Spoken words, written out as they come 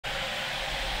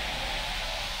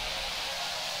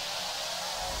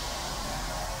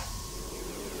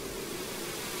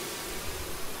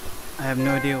I have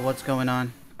no idea what's going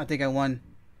on. I think I won.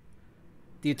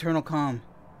 The eternal calm.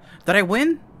 Did I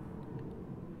win?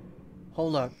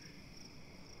 Hold up.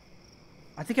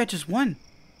 I think I just won.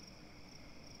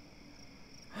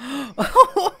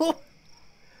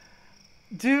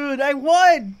 Dude, I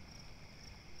won!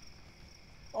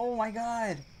 Oh my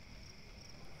god.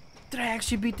 Did I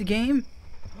actually beat the game?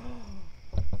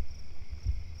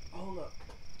 Hold up.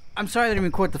 I'm sorry I didn't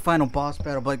record the final boss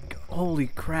battle, but holy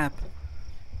crap.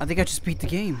 I think I just beat the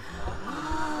game.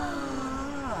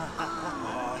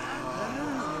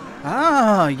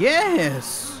 Ah,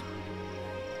 yes!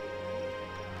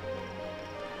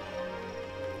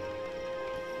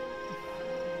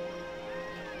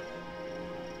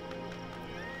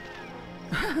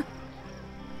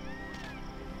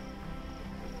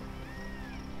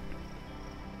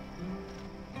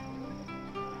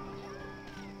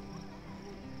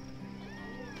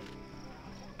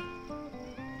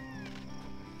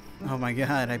 Oh my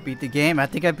god, I beat the game. I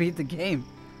think I beat the game.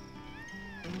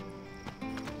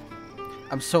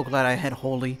 I'm so glad I had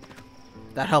Holy.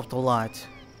 That helped a lot.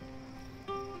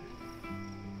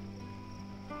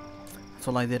 That's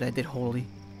all I did. I did Holy.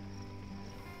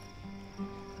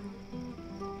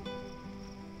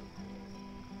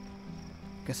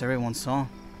 Guess everyone saw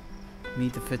me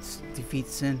defeat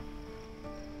sin.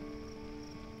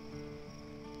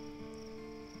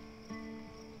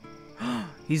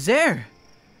 He's there!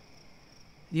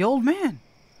 The old man!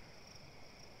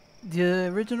 The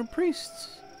original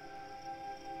priests.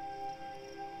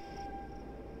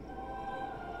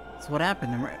 So what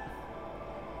happened?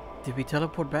 Did we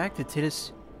teleport back? Did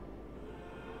Titus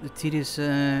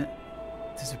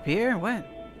disappear? What?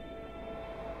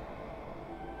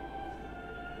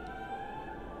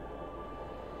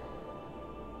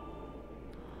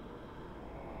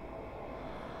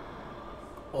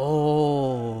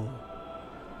 Oh.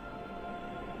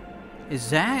 Is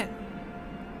that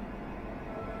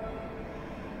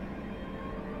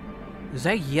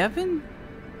Yevon?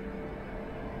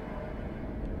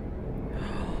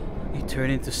 He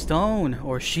turned into stone,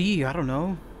 or she, I don't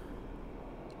know.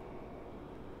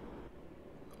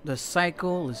 The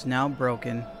cycle is now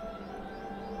broken.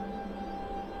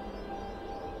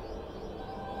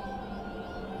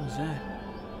 What's that?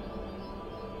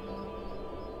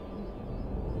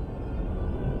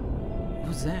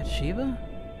 What's that, Shiva?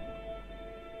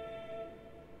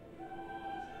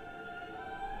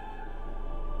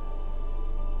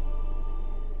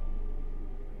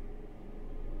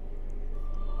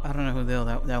 I don't know who the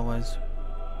hell that was.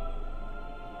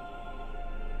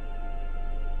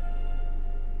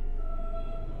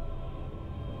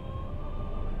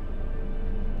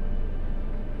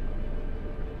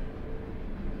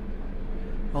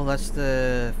 Oh, that's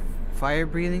the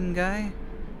fire-breathing guy?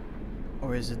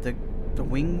 Or is it the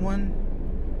wing one?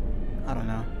 I don't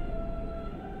know.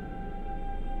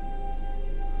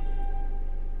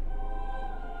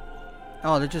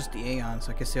 Oh, they're just the Aeons.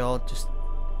 I guess they all just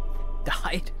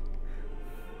died.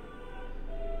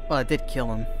 Well, I did kill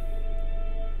him.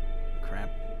 Crap.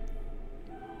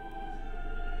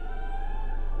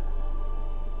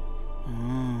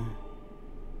 Oh.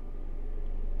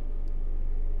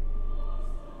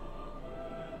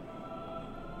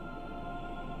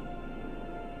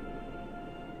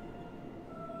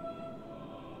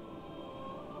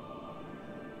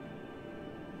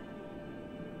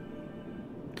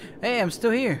 Hey, I'm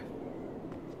still here.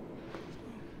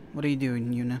 What are you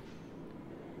doing, Yuna?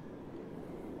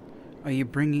 Are you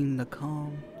bringing the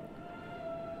calm?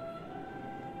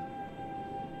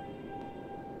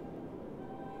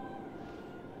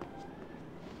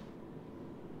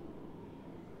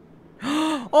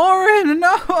 Orin,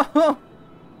 no!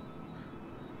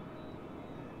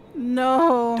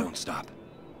 No! Don't stop.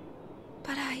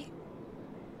 But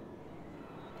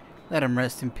Let him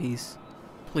rest in peace.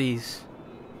 Please.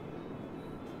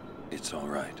 It's all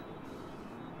right.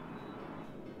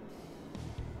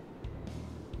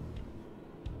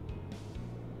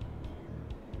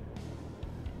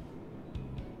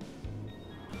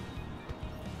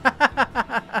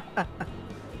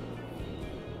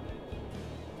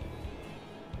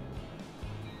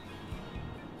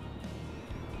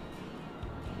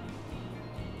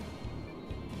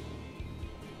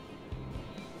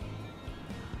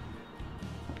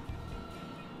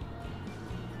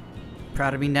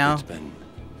 Proud of me now? It's been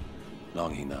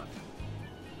long enough.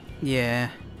 Yeah.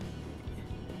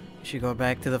 You should go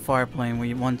back to the far plane where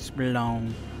you once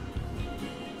belonged.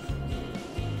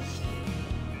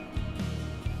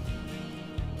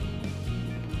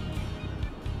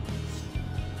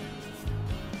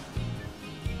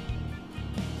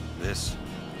 This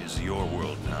is your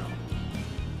world now.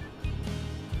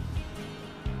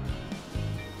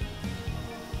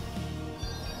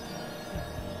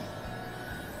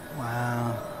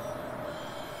 Wow.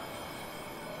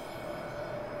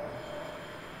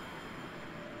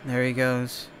 There he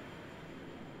goes.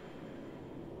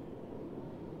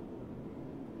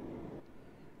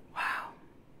 Wow.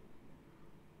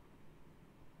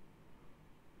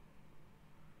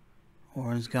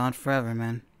 Orin's gone forever,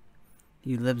 man.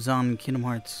 He lives on in Kingdom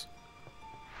Hearts.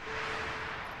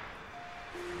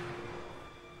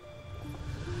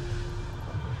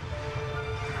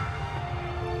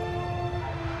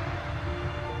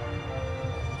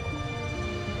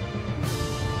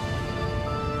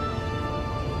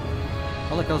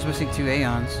 Oh look, I was missing 2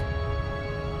 Aeons.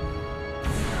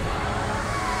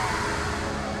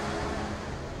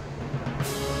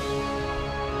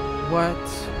 What?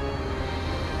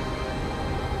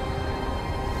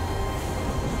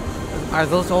 Are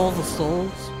those all the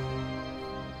souls?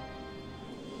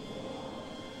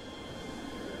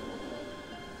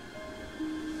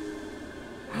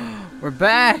 We're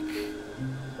back!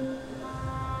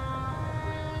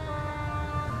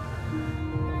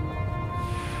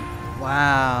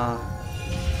 Wow.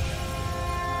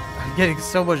 I'm getting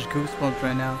so much goosebumps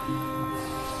right now.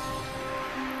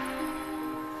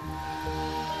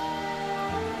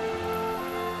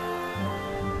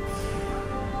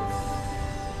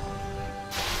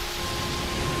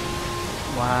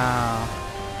 Wow.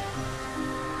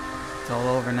 It's all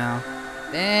over now.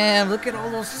 Damn, look at all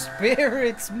those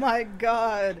spirits, my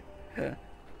god.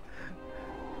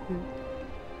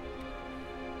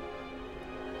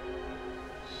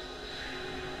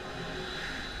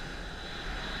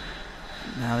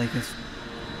 Now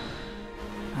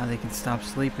they can stop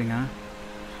sleeping, huh?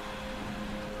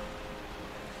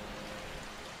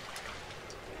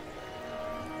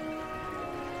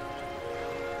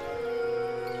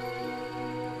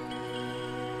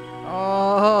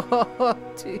 Oh,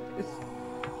 jeez.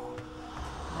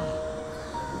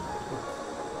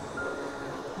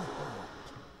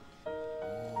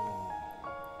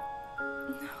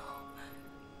 No.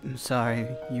 I'm sorry,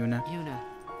 Yuna. Yuna,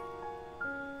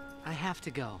 I have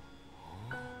to go.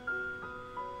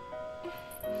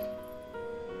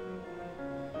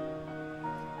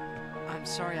 I'm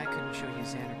sorry I couldn't show you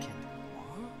Xanarkand.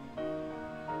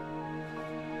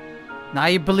 Now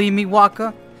you believe me,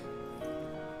 Waka?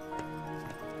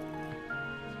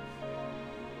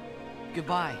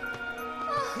 Goodbye.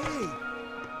 Hey!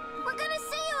 We're gonna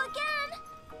see you again!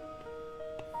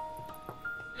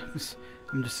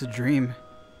 I'm just a dream.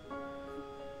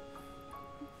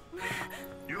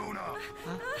 Yuna!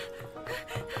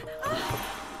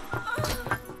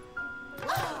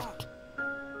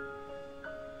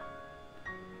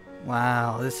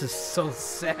 Wow, this is so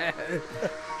sad.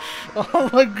 Oh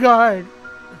my god.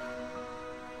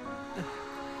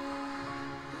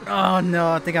 Oh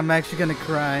no, I think I'm actually gonna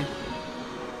cry.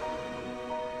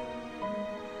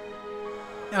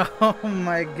 Oh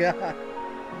my god.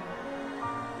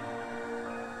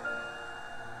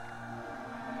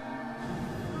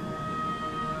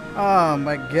 Oh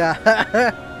my god.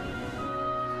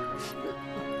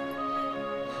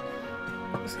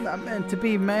 It's not meant to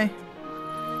be, man.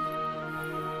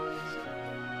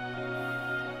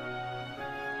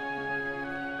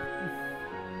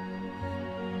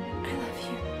 I love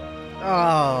you.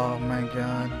 Oh my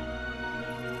god.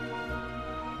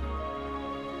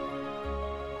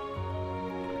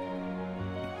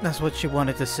 That's what she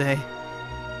wanted to say.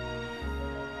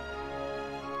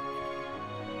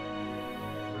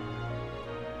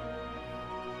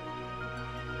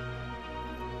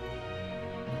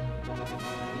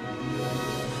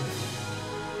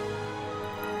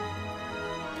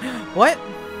 What?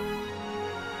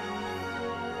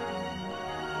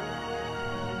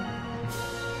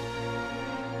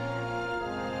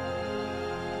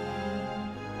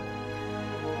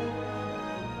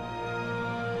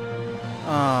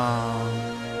 Oh.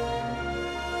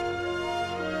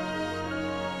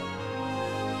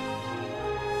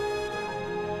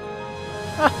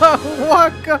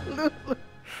 Waka Lulu.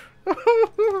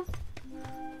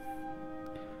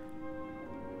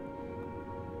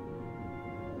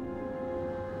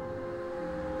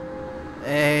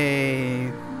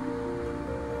 Hey.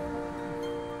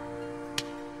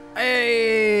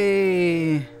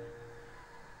 Hey.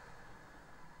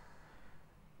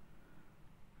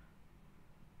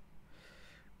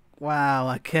 Wow,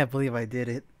 I can't believe I did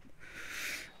it.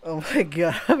 Oh my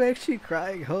god, I'm actually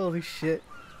crying. Holy shit.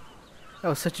 That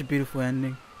was such a beautiful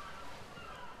ending.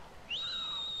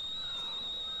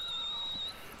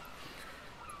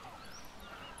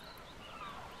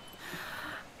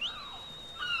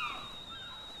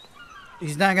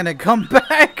 He's not gonna come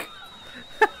back.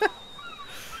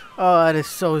 Oh, that is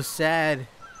so sad.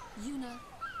 Yuna,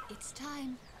 it's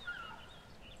time.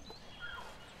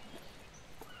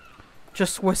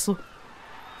 Just whistle.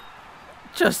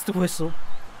 Just whistle.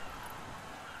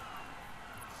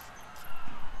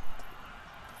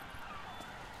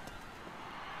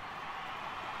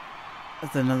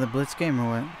 That's another Blitz game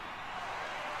or what?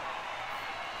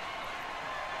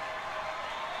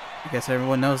 I guess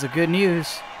everyone knows the good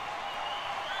news.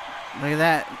 Look at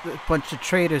that. A bunch of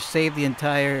traitors saved the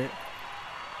entire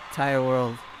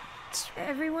world.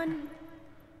 Everyone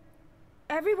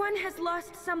has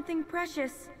lost something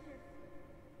precious.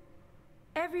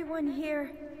 Everyone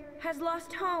here has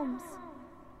lost homes,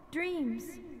 dreams,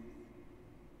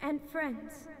 and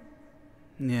friends.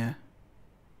 Yeah.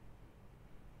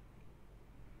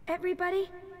 Everybody,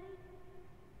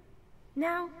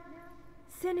 now,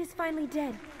 sin is finally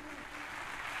dead.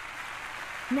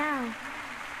 Now,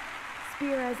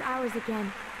 Spira is ours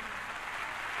again.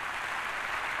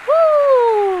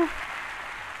 Woo!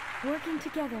 Working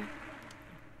together.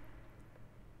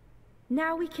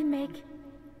 Now we can make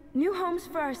new homes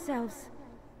for ourselves.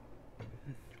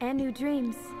 And new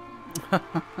dreams.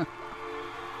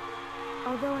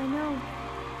 Although I know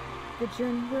the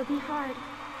journey will be hard.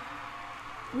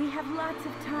 We have lots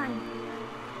of time.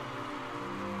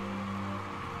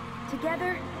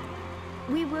 Together,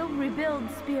 we will rebuild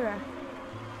Spira.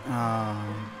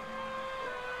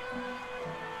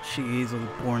 She is a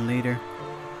born leader.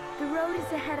 The road is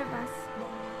ahead of us.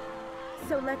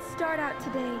 So let's start out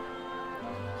today.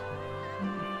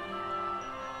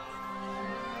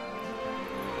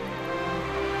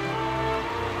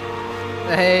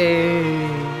 Hey!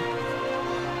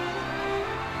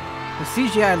 The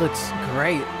CGI looks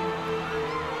great.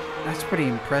 That's pretty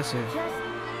impressive. Just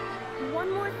one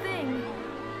more thing.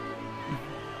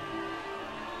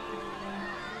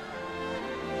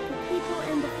 The people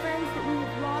and the friends that we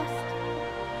have lost.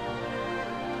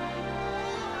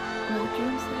 No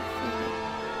dreams that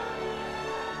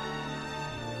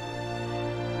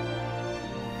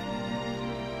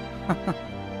have faded.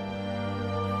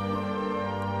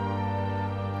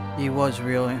 He was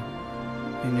real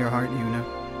in your heart, you know.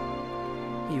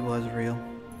 He was real.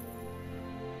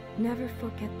 Never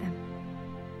forget them.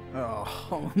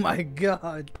 Oh my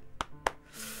god.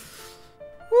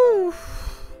 Woo.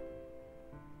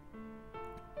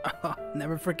 Oh,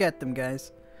 never forget them,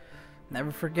 guys.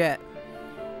 Never forget.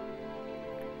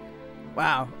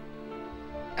 Wow.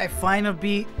 I finally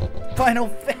beat Final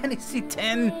Fantasy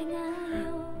X.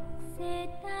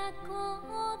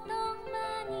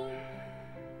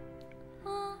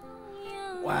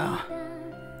 Wow.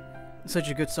 Such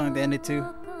a good song to end it to.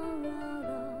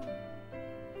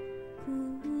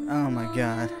 Oh my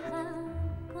god.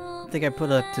 I think I put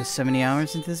up to 70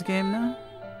 hours into this game now.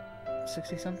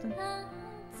 60 something.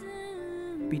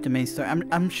 Beat the main story.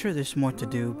 I'm sure there's more to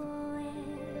do.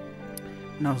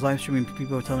 When I was live streaming,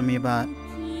 people were telling me about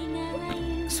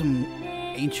some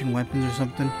ancient weapons or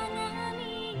something.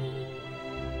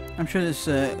 I'm sure there's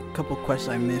a couple quests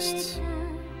I missed.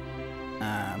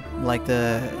 Like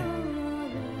the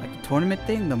tournament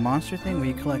thing, the monster thing where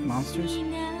you collect monsters.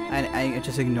 I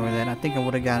just ignored that. I think I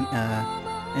would have gotten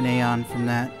an Aeon from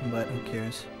that, but who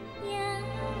cares?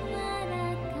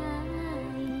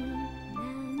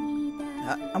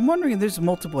 I'm wondering if there's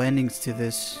multiple endings to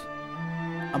this.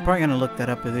 I'm probably gonna look that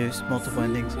up if there's multiple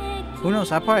endings. Who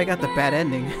knows? I probably got the bad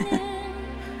ending.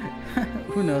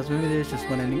 Who knows? Maybe there's just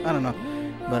one ending. I don't know.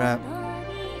 But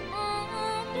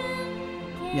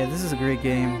yeah, this is a great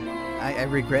game. I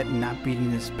regret not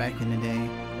beating this back in the day.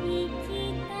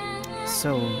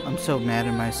 So I'm so mad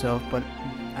at myself, but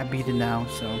I beat it now.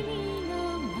 So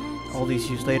all these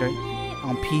years later,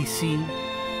 on PC,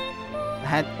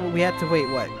 we had to wait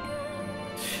what?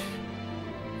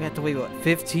 We had to wait what?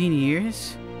 15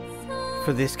 years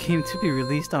for this game to be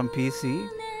released on PC.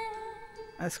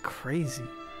 That's crazy.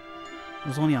 It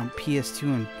was only on PS2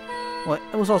 and well,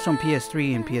 it was also on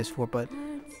PS3 and PS4, but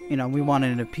you know, we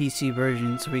wanted a PC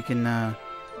version so we can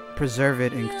preserve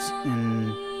it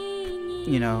and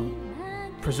you know,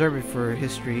 preserve it for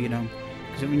history, you know,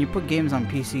 because when you put games on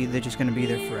PC, they're just gonna be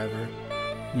there forever,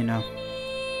 you know.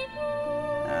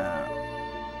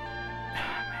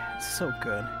 Man, it's so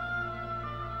good.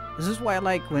 This is why I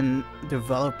like when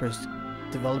developers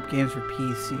develop games for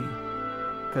PC,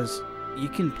 because you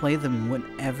can play them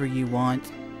whenever you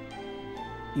want.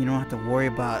 You don't have to worry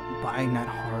about buying that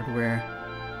hardware.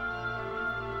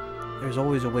 There's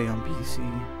always a way on PC,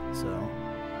 so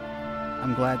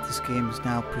I'm glad this game is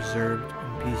now preserved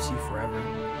on PC forever.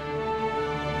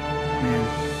 Man.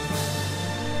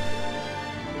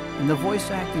 And the voice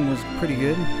acting was pretty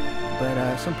good,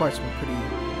 but some parts were pretty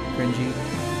cringy.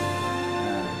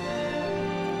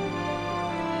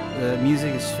 The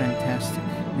music is fantastic.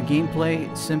 The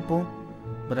gameplay is simple,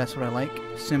 but that's what I like.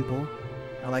 Simple.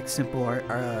 I like simple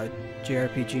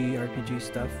JRPG, RPG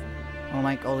stuff. I don't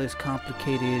like all this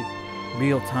complicated,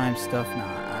 real-time stuff.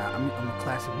 Nah, I'm a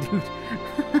classic dude.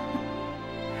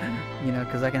 You know,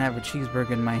 because I can have a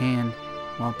cheeseburger in my hand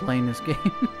while playing this game.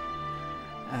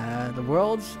 The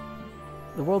worlds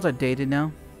are dated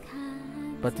now,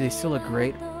 but they still look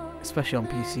great, especially on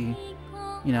PC.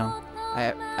 You know,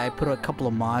 I put a couple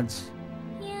of mods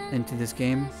into this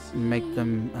game and make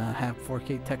them have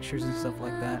 4K textures and stuff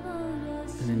like that,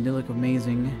 and then they look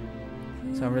amazing.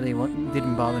 So it really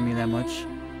didn't bother me that much.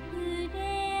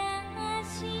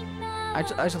 I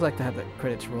just like to have the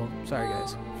credits roll. Sorry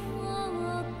guys.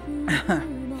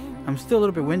 I'm still a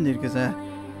little bit winded because I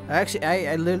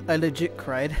legit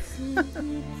cried. Yeah,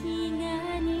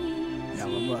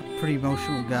 I'm a pretty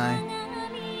emotional guy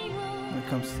when it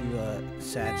comes to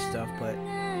sad stuff, but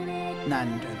not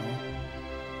in general.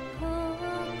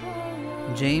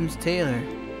 James Taylor.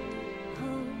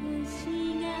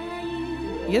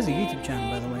 He has a YouTube channel,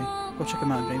 by the way. Go check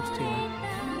him out, James Taylor.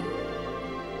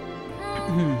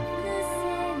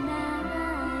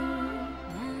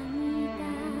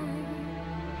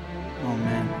 Oh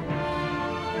man.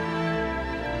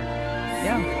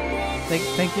 Yeah.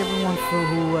 Thank you everyone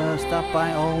who stopped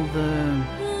by all the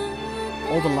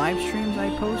live streams I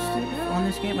posted on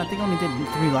this game. I think I only did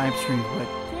 3 live streams, but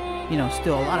you know,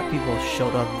 still a lot of people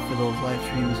showed up for those live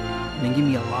streams and they give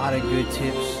me a lot of good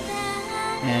tips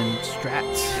and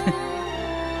strats,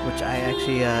 which I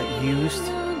actually used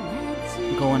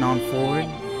going on forward.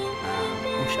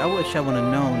 I wish I would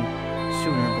have known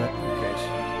sooner, but who cares?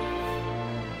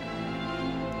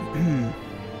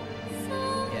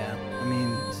 Yeah, I mean,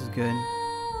 this is good.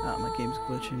 My game's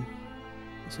glitching.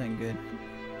 This ain't good.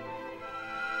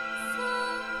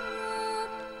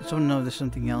 I just want to know if there's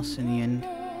something else in the end.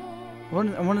 I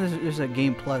wonder if there's a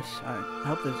Game Plus. I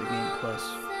hope there's a Game Plus.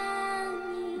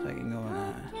 So I can go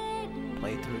and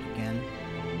play through it again.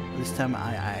 This time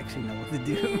I actually know what to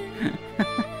do. But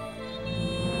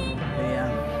yeah,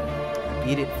 I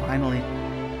beat it finally.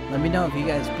 Let me know if you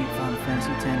guys beat Final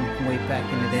Fantasy X way back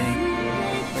in the day.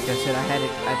 Like I said,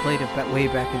 I played it way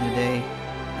back in the day,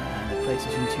 the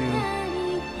PlayStation 2.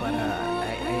 But I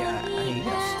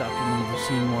got stuck in one of the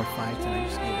Seymour fights and I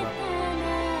just gave up.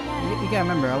 You gotta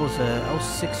remember, I was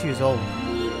 6 years old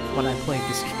when I played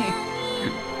this game.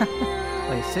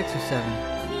 Like 6 or 7.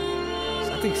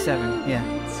 I think 7. Yeah, I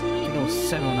think I was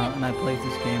 7 when I played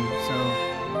this game. So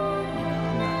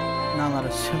you know, not a lot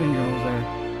of 7-year-olds are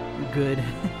good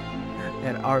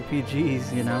at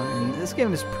RPGs. You know, and this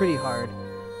game is pretty hard.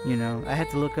 You know, I had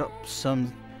to look up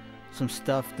some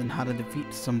stuff and how to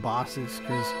defeat some bosses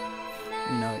because.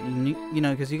 You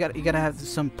know, because you gotta have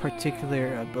some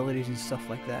particular abilities and stuff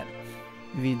like that.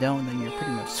 If you don't, then you're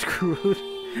pretty much screwed.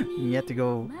 You have to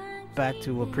go back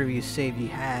to a previous save you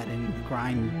had and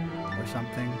grind or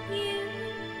something.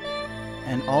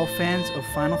 And all fans of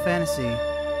Final Fantasy, I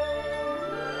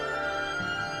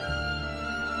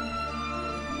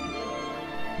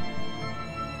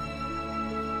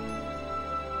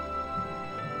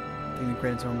think the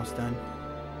credits are almost done.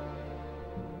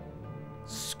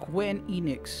 Square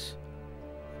Enix.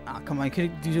 Ah, come on,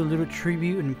 could you do a little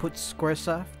tribute and put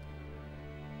Squaresoft?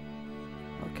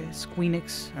 Okay,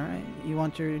 Squeenix. Alright, you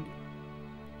want your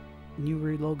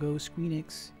newer logo,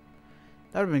 Squeenix.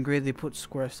 That would have been great if they put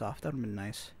Squaresoft. That would have been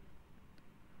nice.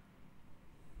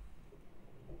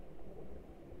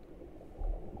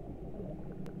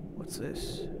 What's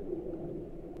this?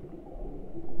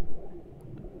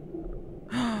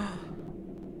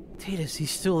 Tatus,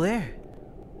 he's still there.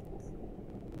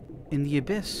 In the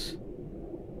abyss.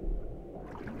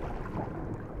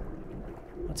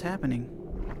 What's happening?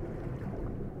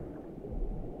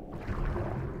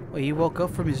 Wait, he woke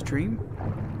up from his dream?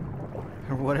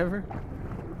 Or whatever?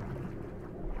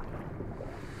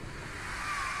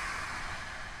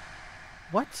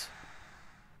 What?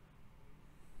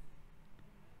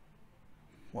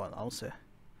 Well, that was a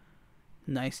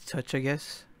nice touch, I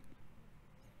guess.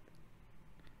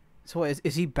 So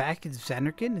is he back in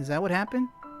Zanarkand? Is that what happened?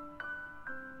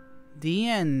 The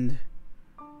end.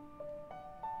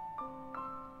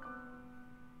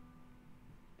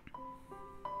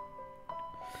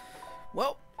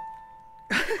 Well,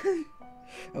 I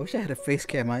wish I had a face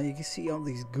cam. You can see all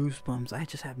these goosebumps. I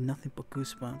just have nothing but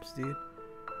goosebumps, dude.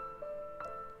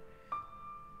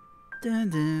 Dun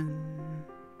dun.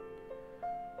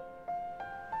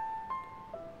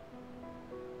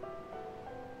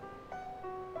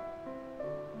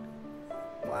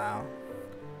 Wow.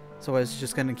 So it's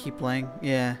just gonna keep playing?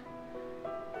 Yeah.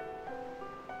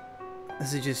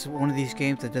 This is just one of these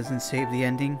games that doesn't save the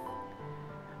ending.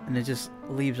 and it just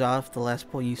leaves off the last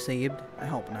point you saved. I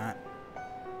hope not.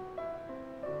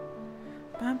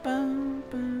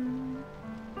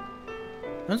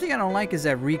 One thing I don't like is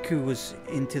that Riku was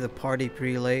into the party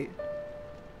pretty late.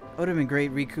 It would have been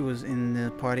great Riku was in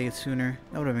the party sooner.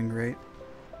 That would have been great.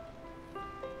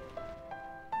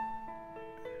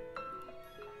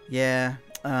 Yeah,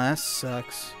 that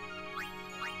sucks.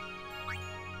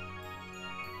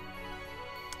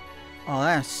 Oh,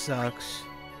 that sucks.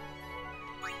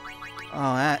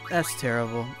 Oh, that's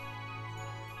terrible.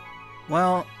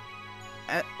 Well,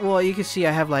 you can see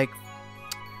I have like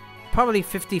probably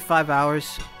 55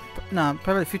 hours. No,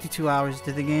 probably 52 hours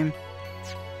to the game.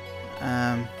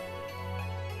 I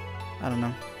don't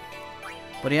know.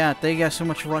 But yeah, thank you guys so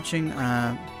much for watching.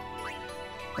 I'm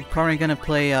probably gonna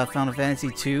play Final Fantasy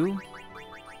 2.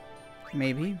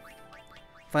 Maybe.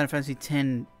 Final Fantasy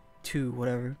 10 2,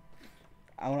 whatever.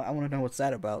 I want to know what's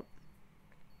that about.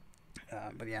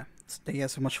 But yeah, thank you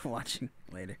guys so much for watching.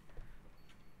 Later.